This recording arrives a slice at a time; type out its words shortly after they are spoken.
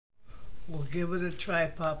We'll give it a try,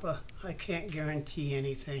 Papa. I can't guarantee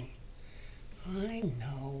anything. I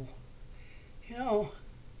know. You know,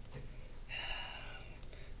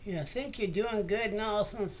 you think you're doing good and all of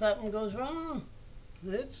a sudden something goes wrong.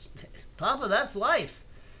 Papa, that's life.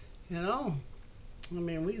 You know? I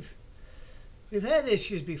mean, we've had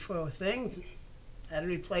issues before with things. Had to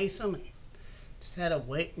replace them. And just had to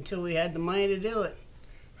wait until we had the money to do it.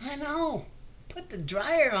 I know. Put the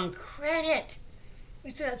dryer on credit. We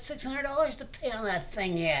still had $600 to pay on that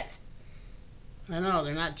thing yet. I know,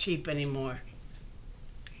 they're not cheap anymore.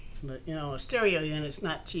 But, you know, a stereo unit's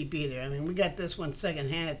not cheap either. I mean, we got this one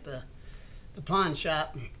secondhand at the pawn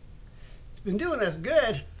shop. It's been doing us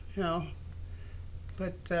good, you know.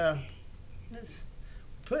 But we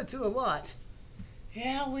put it through a lot.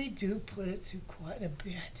 Yeah, we do put it through quite a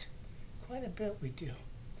bit. Quite a bit we do.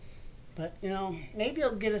 But, you know, maybe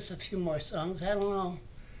it'll get us a few more songs. I don't know.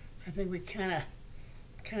 I think we kind of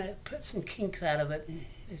put some kinks out of it, and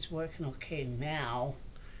it's working okay now.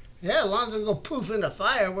 Yeah, as long as it go poof in the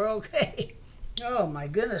fire, we're okay. Oh my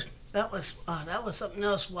goodness, that was something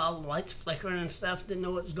else. While the lights flickering and stuff, didn't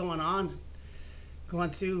know what was going on.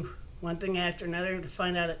 Going through one thing after another to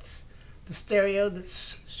find out it's the stereo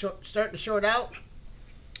that's starting to short out.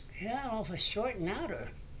 Yeah, I don't know if it's shorting out or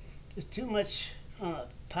just too much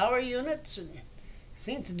power units. And it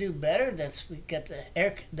seems to do better. We got the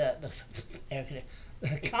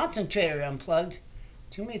the concentrator unplugged.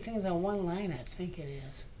 Too many things on one line, I think it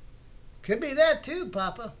is. Could be that too,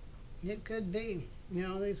 Papa. It could be. You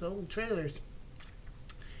know, these old trailers.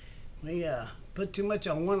 We put too much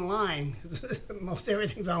on one line. Most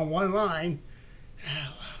everything's on one line.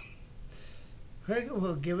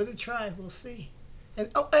 We'll give it a try. We'll see. And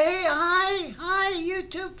oh, hey, hi,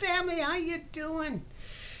 YouTube family. How you doing?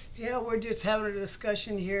 Yeah, we're just having a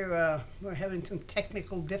discussion here. We're having some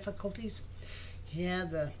technical difficulties. Yeah,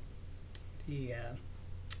 the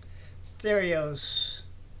stereo's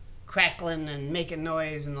crackling and making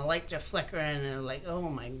noise, and the lights are flickering, and like, oh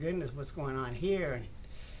my goodness, what's going on here?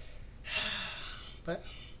 But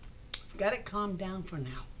got it calmed down for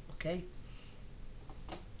now, okay?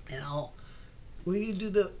 And will you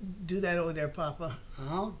do that over there, Papa?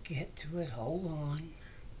 I'll get to it. Hold on.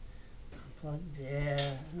 Plug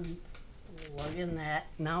this. Plug in that.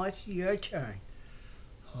 Now it's your turn.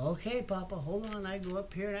 Okay, Papa, hold on. I go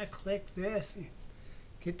up here and I click this and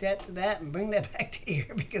get that to that and bring that back to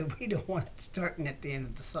here because we don't want it starting at the end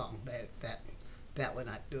of the song. That would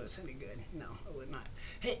not do us any good. No, it would not.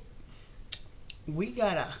 Hey, we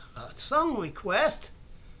got a song request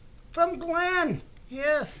from Glen.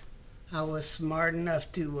 Yes, I was smart enough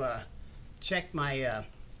to check my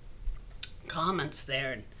comments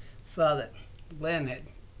there and saw that Glen had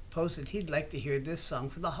posted he'd like to hear this song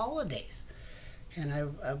for the holidays. And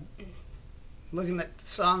I'm looking at the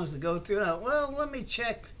songs to go through. And well, let me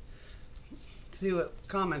check, see what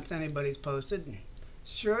comments anybody's posted. And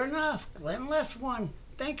sure enough, Glen left one.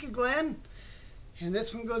 Thank you, Glen. And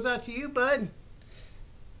this one goes out to you, bud,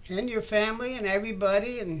 and your family, and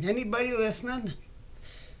everybody, and anybody listening.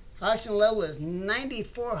 Oxygen level is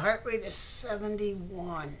 94. Heart rate is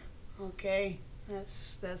 71. Okay,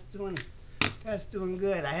 that's doing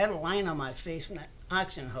good. I had a line on my face from that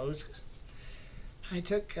oxygen hose. I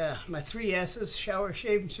took my 3 S's, shower,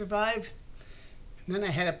 shave, and survive. And then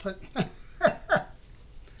I had to put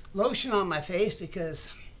lotion on my face because,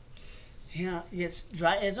 you know, it's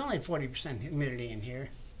dry. It's only 40% humidity in here.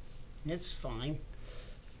 It's fine.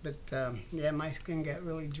 But, yeah, my skin got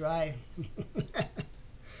really dry.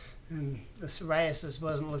 And the psoriasis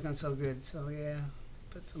wasn't looking so good. So, yeah,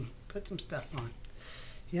 put some stuff on.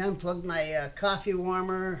 Yeah, unplugged my coffee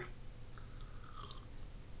warmer.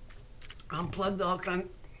 Unplugged all kind.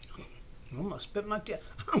 Almost spit my teeth.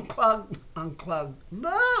 Unclogged.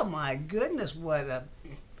 Oh my goodness, what a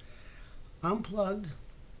unplugged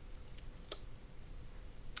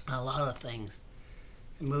a lot of things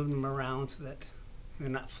and moved them around so that they're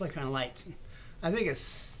not flickering lights. And I think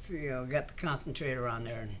it's, you know, got the concentrator on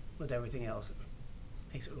there, and with everything else, it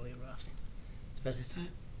makes it really rough. Especially since I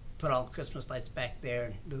put all the Christmas lights back there,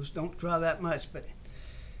 and those don't draw that much, but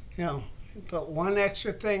you know. Put one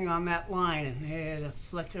extra thing on that line and had a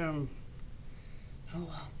flicker and oh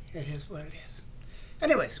well, it is what it is.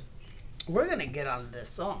 Anyways, we're going to get on to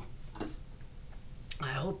this song.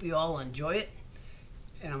 I hope you all enjoy it.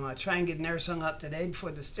 And I'm going to try and get another song out today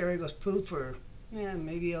before the stereo goes poof, or yeah,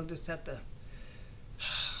 maybe I'll just have to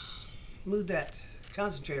move that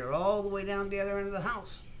concentrator all the way down the other end of the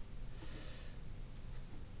house.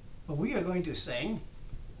 But we are going to sing.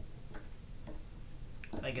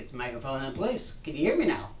 If I get the microphone in place. Can you hear me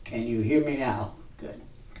now? Can you hear me now? Good.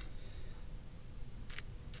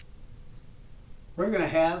 we're going to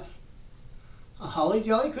have a holly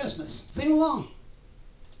jolly Christmas. Sing along.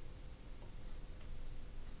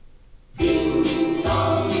 Ding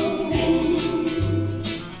dong,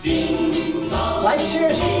 ding dong. Like, share,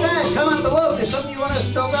 subscribe. Comment below if there's something you want us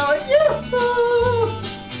to spell out. Yahoo!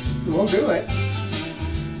 We'll do it.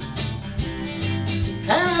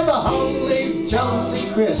 Have a holly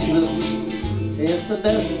jolly Christmas. It's the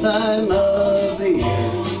best time of the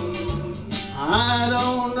year. I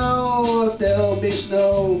don't know if there'll be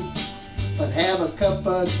snow, but have a cup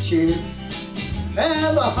of cheer.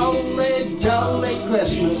 Have a holly jolly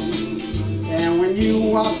Christmas. And when you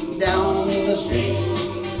walk down the street,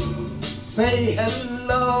 say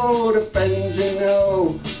hello to friends you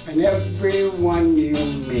know and everyone you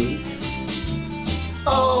meet.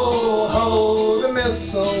 Oh, ho, the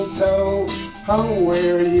mistletoe hung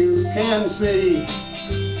where you can see.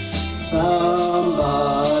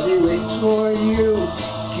 Somebody waits for you.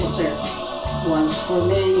 Kiss her once for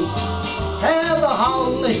me. Have a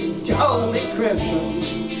holly jolly Christmas.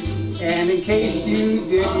 And in case you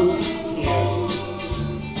didn't hear,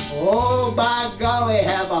 oh, by golly,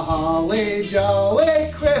 have a holly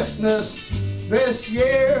jolly Christmas this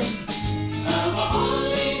year. Have a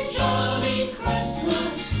holly jolly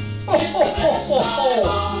Christmas. Ho, ho, ho, ho,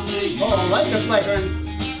 ho. Oh, like this, Leghorn.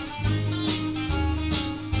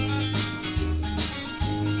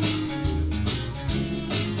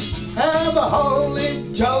 Have a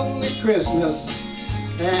holly jolly Christmas.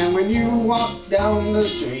 And when you walk down the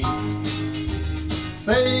street,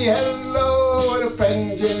 say hello to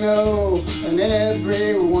friends you know and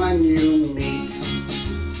everyone you meet.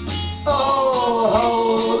 Oh,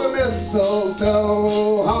 ho, the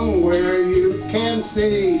mistletoe hung where you can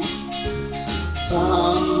see.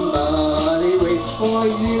 Somebody waits for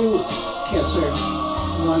you. Kiss her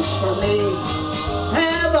once for me.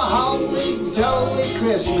 Have a holly jolly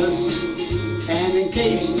Christmas. And in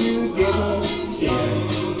case you didn't hear,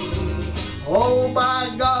 oh,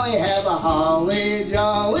 by golly, have a holly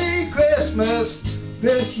jolly Christmas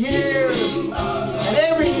this year. And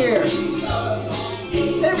every year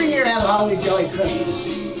have a holly jolly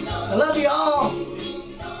Christmas.